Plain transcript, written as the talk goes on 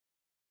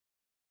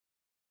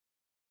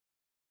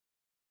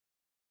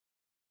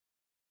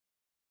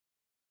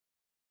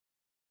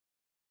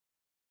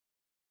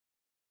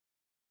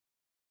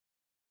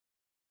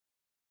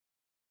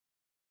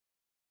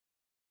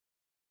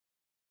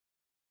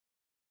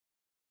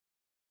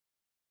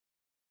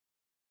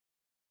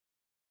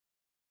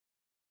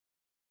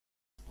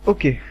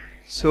Okay,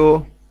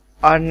 so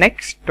our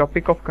next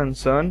topic of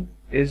concern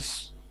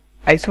is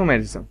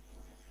isomerism.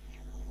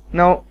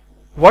 Now,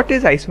 what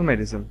is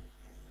isomerism?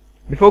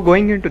 Before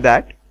going into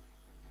that,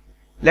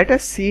 let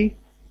us see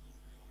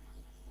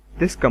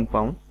this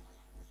compound.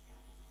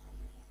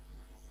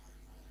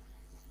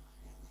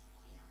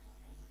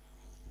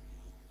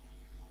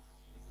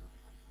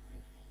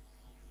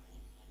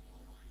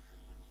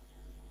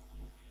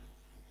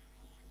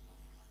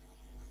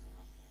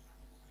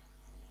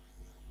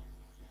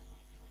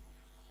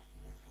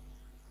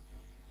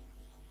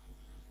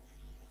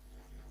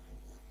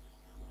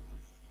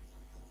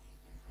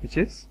 Which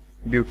is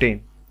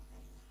butane.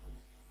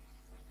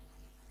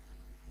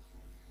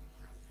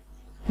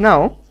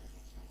 Now,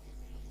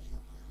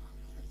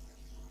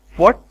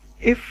 what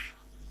if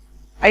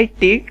I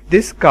take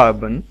this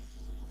carbon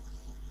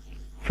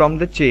from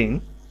the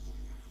chain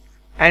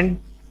and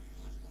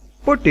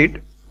put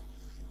it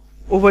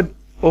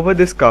over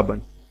this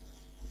carbon?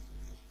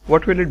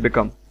 What will it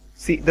become?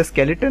 See, the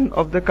skeleton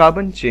of the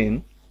carbon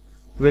chain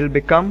will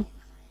become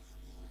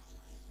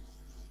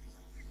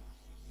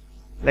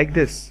like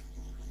this.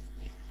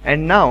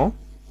 And now,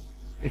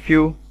 if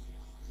you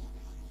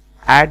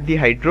add the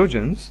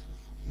hydrogens,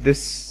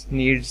 this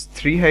needs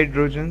 3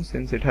 hydrogens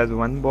since it has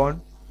 1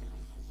 bond.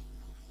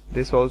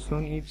 This also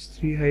needs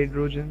 3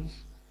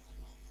 hydrogens.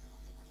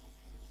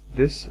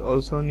 This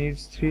also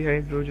needs 3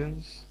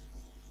 hydrogens.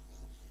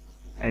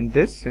 And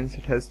this, since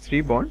it has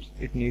 3 bonds,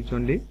 it needs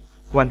only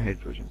 1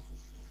 hydrogen.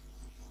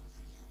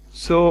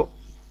 So,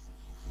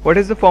 what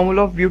is the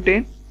formula of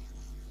butane?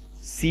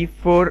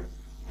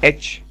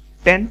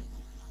 C4H10.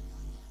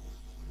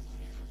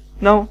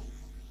 Now,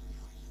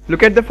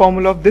 look at the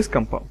formula of this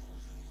compound.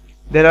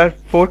 There are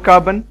 4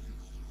 carbon,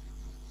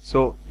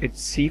 so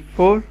it's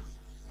C4,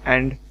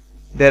 and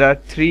there are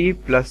 3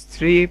 plus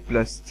 3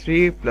 plus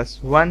 3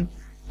 plus 1,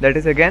 that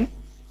is again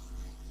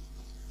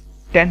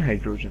 10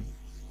 hydrogen.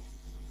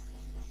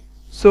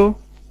 So,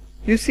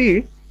 you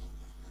see,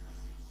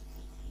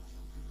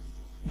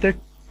 the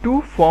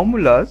two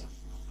formulas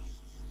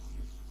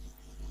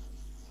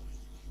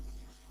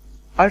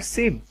are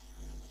same.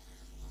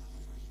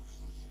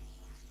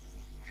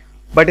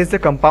 But is the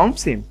compound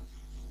same?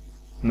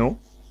 No.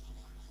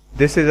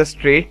 This is a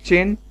straight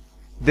chain.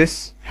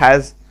 This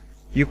has,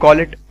 you call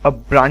it a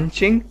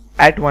branching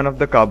at one of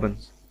the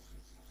carbons.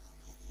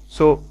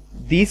 So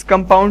these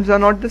compounds are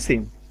not the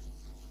same.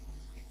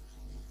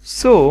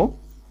 So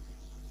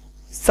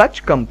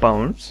such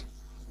compounds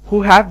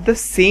who have the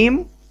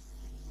same,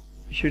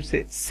 you should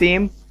say,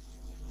 same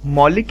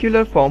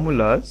molecular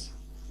formulas,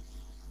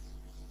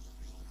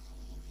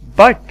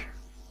 but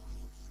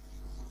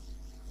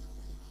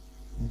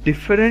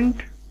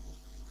different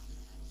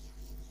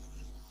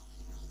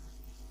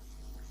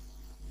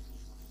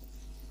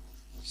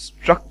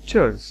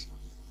structures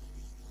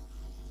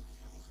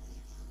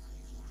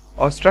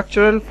or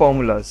structural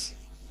formulas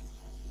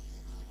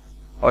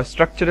or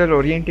structural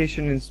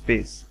orientation in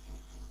space,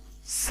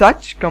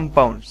 such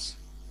compounds,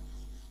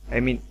 I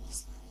mean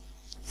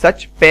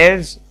such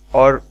pairs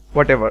or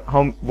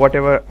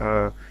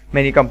whatever,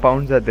 many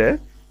compounds are there,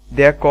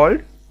 they are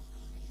called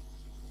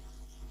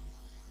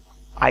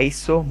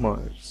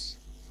isomers,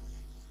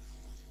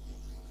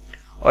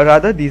 or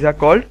rather these are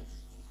called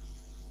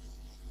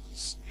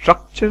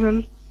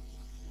structural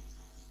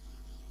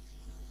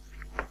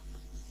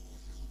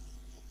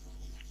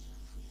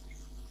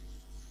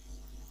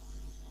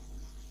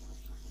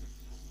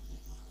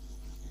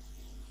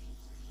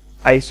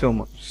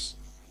isomers.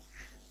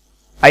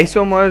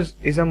 Isomers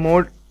is a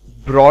more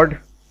broad,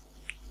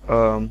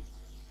 you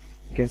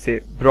can say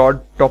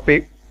broad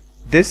topic.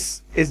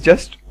 This is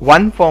just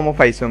one form of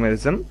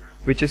isomerism,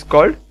 which is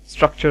called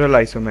structural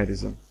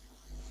isomerism,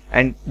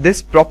 and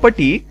this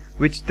property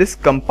which this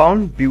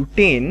compound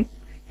butane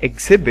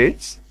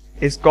exhibits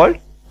is called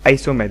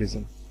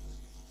isomerism.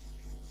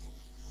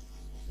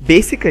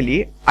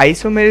 Basically,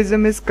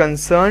 isomerism is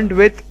concerned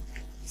with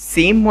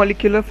same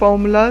molecular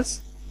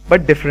formulas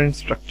but different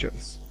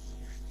structures.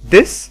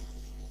 This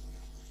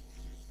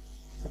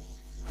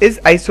is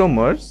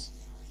isomers,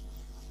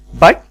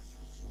 but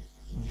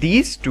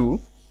these two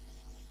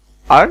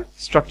are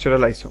structural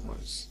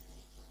isomers.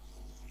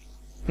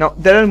 Now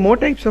there are more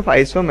types of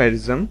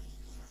isomerism.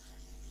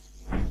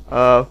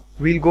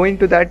 We'll go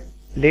into that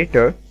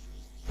later.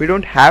 We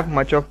don't have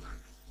much of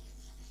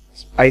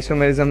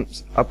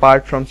isomerism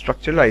apart from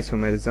structural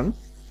isomerism,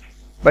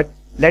 but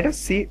let us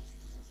see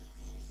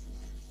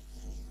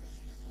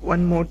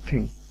one more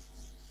thing.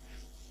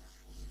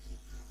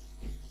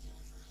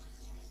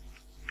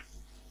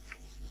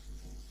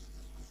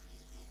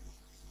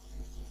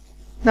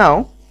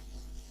 Now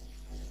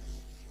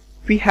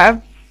we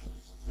have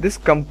this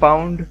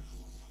compound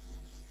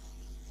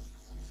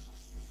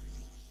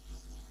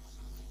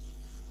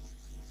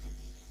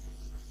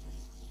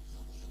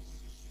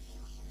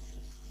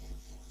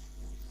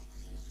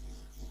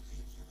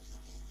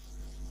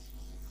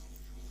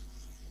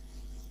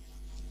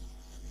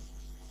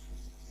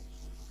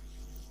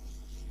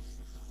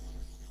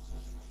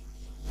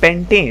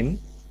pentane,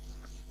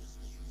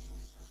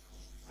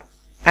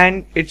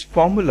 and its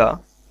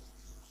formula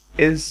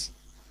is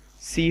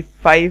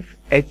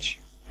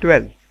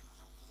C5H12.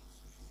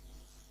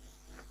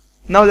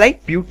 Now,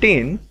 like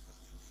butane,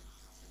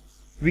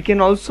 we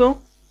can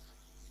also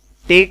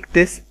take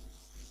this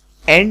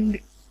end,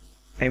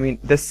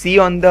 the C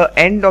on the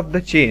end of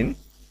the chain,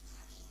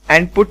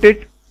 and put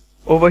it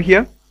over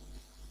here.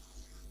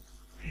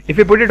 If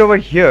we put it over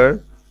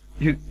here,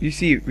 you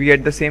see we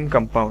get the same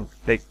compound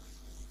like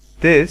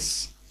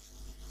this,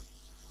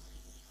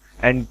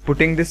 and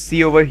putting this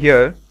C over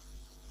here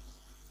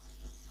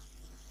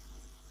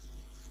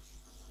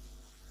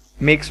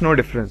makes no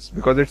difference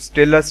because it's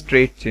still a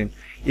straight chain,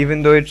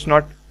 even though it's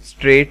not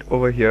straight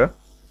over here,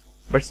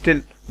 but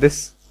still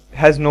this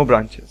has no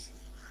branches.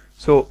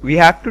 So we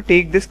have to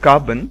take this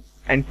carbon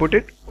and put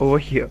it over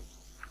here.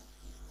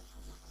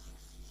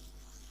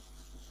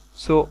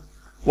 So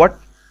what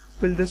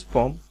will this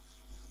form?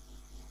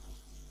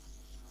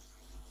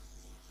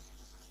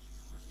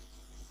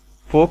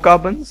 4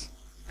 carbons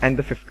and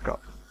the 5th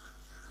carbon.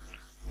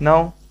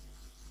 Now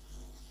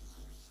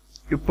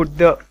you put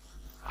the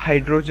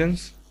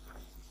hydrogens,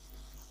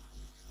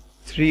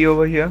 3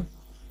 over here,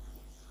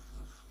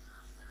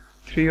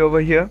 3 over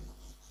here,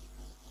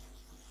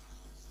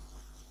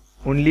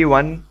 only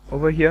 1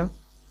 over here,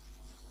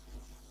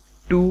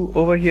 2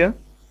 over here,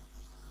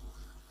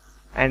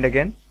 and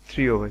again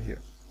 3 over here.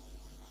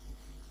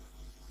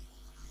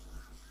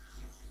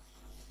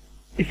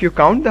 If you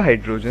count the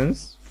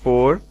hydrogens,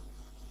 4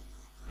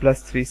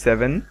 plus 3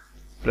 7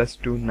 plus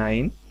 2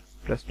 9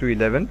 plus 2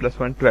 11 plus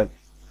 1 12.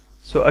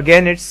 So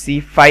again it's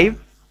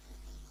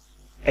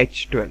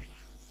C5H12.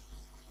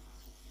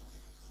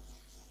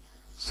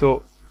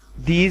 So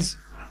these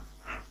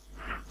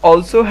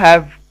also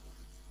have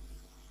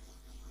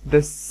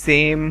the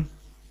same,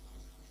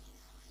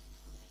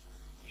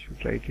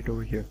 should write it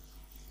over here,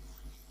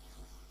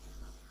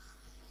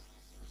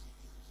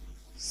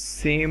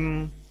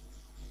 same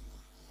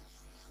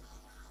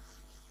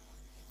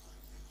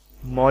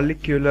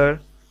molecular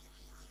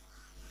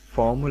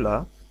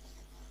formula,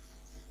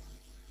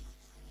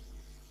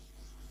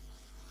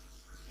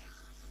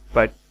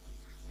 but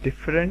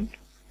different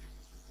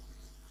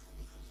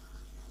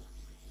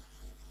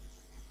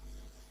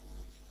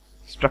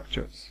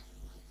structures.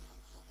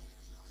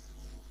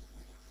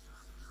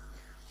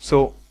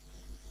 So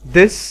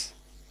this,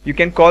 you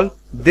can call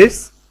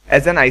this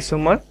as an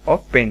isomer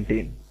of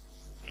pentane,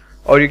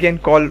 or you can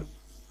call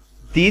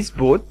these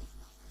both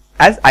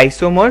as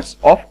isomers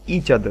of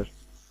each other.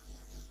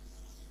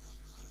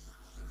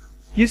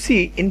 You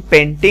see, in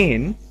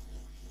pentane,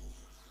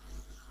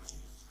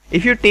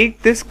 if you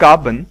take this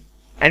carbon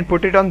and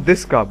put it on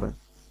this carbon,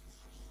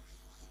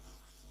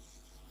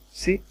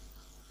 see,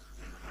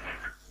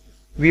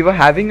 we were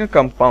having a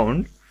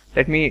compound.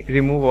 Let me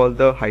remove all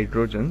the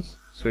hydrogens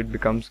so it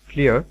becomes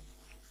clear.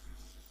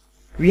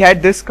 We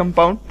had this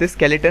compound, this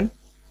skeleton.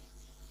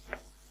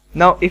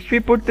 Now if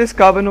we put this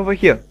carbon over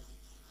here,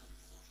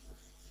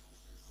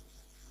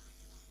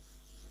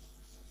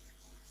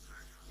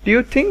 do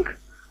you think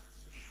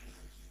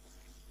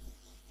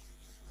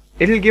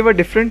it will give a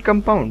different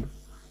compound?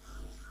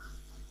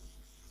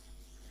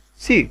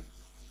 See,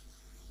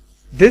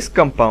 this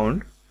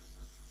compound,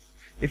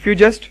 if you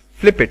just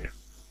flip it,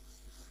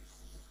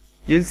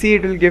 you'll see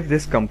it will give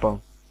this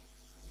compound.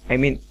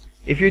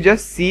 If you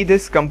just see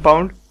this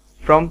compound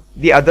from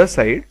the other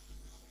side,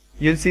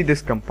 you'll see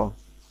this compound.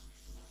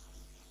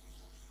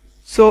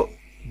 So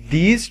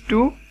these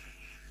two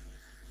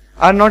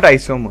are not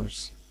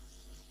isomers.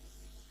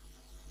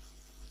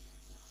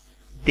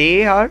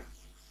 They are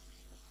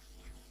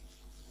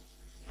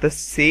the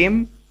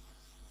same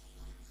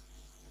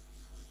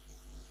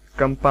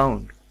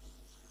compound.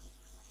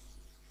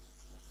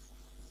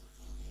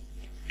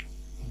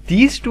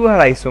 These two are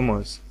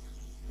isomers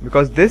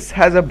because this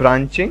has a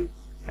branching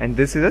and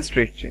this is a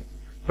straight chain.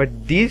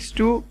 But these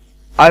two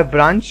are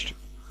branched,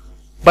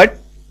 but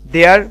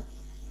they are,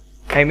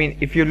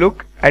 if you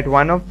look at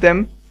one of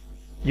them,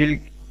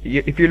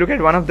 if you look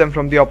at one of them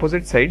from the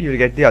opposite side, you'll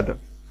get the other.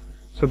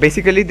 So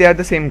basically they are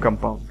the same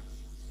compound.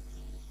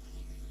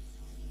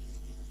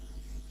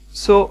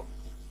 So,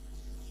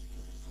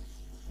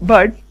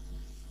 but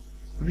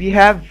we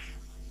have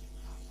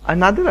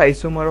another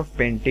isomer of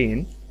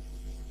pentane.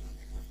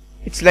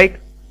 It's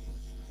like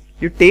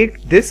you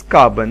take this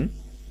carbon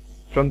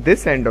from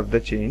this end of the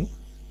chain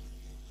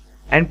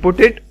and put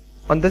it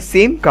on the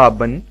same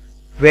carbon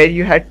where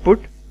you had put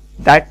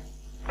that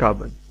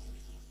carbon.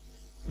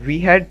 We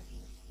had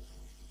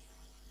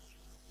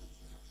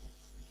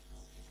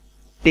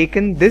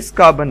taken this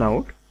carbon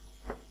out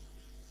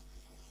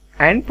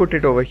and put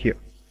it over here.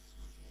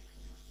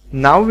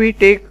 Now we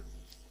take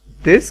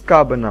this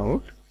carbon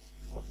out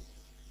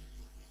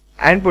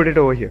and put it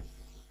over here.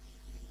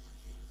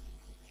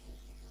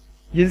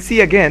 You'll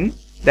see again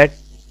that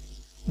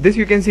this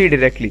you can see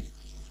directly.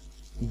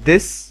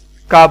 This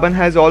carbon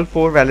has all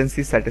 4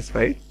 valencies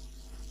satisfied.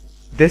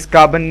 This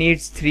carbon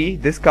needs 3,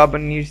 this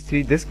carbon needs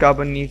 3, this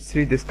carbon needs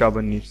 3, this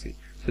carbon needs 3.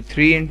 So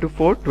 3 into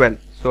 4, 12.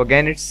 So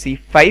again it's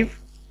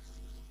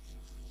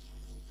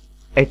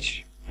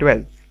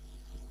C5H12.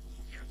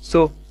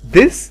 So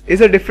this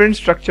is a different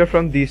structure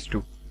from these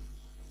two,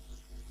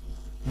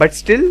 but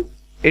still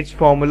its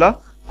formula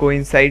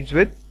coincides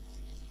with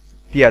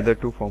the other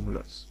two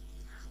formulas.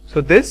 So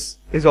this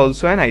is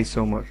also an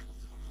isomer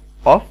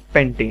of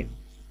pentane.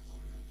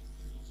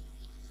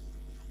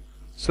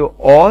 So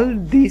all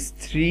these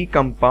three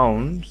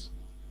compounds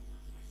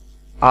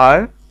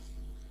are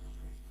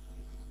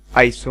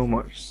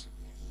isomers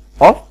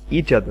of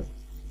each other.